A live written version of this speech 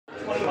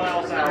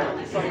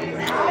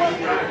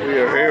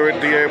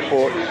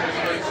Airport.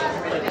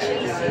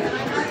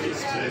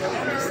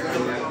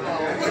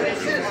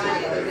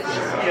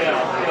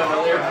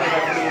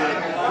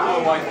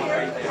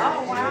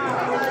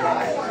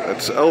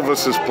 That's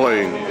Elvis's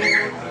plane.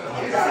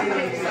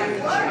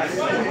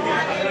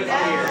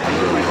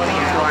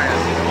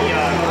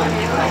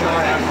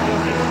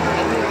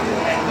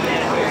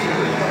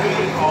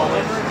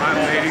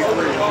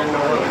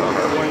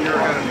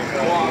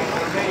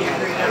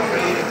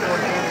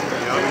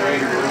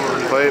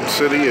 Plant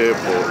City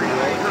Airport.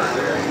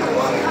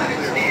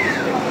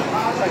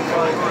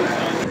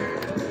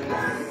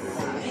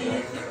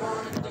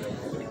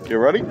 You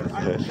ready?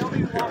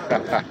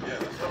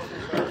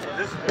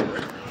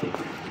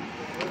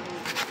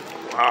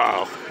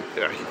 Wow.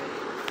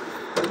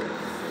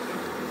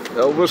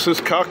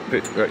 Elvis's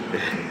cockpit right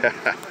there.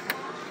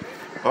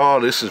 Oh,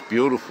 this is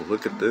beautiful.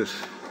 Look at this.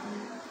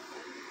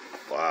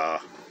 Wow.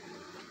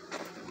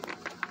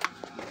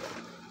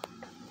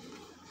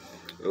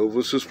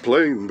 Elvis's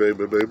plane,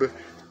 baby, baby.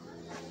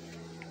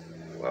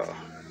 Wow.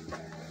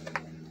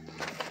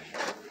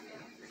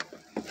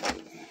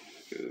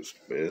 Here's the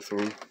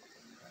bathroom.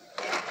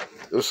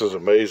 This is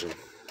amazing.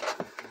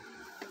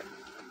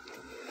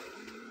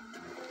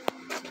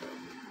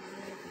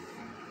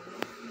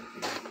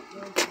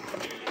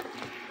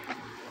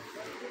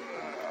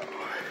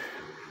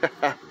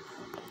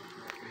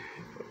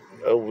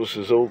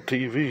 Elvis's old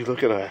TV,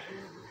 look at that.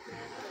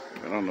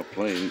 And on the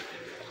plane,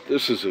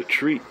 this is a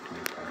treat.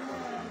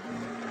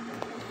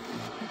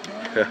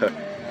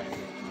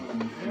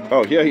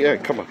 Oh, yeah,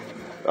 come on.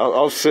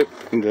 I'll sit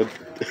and then.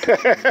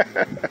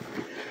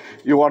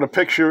 You want a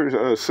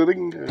picture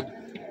sitting?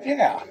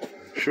 Yeah.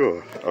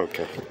 Sure,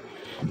 okay.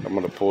 I'm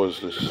gonna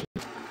pause this.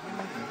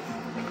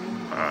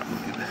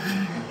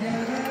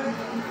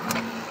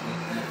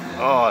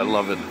 Oh, I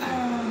love it.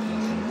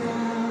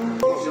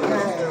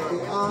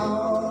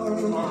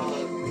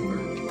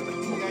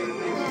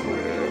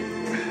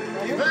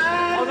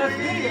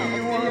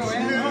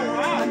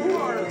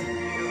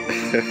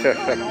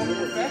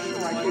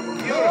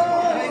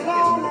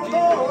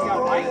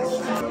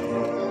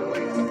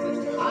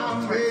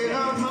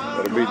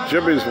 That'll be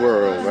Jimmy's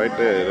World right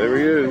there. There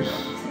he is.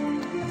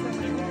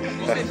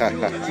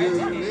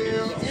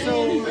 So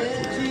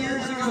 2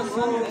 years ago,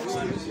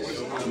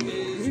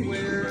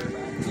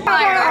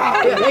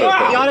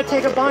 you ought to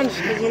take a bunch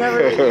because you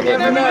never know. Did you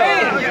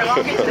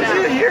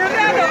hear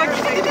that?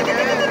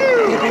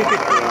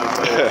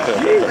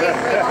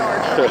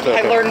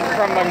 I learned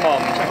from my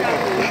mom.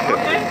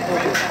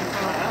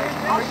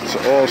 It's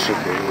awesome,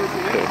 dude.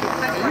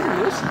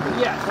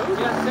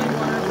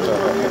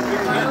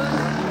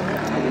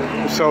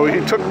 So he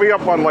took me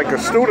up on like a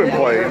student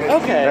plane.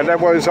 Okay. And then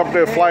was up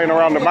there flying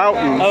around the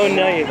mountains. Oh,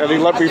 nice. And he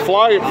let me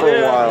fly it for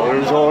a while. It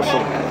was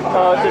awesome.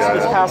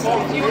 This past.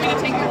 You want me to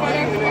take your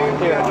photo?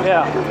 Here,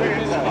 yeah.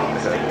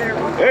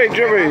 Hey,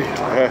 Jimmy.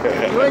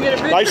 You want to get a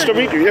picture? Nice to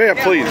meet you. Yeah,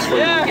 please.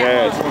 Yeah.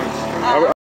 Yeah.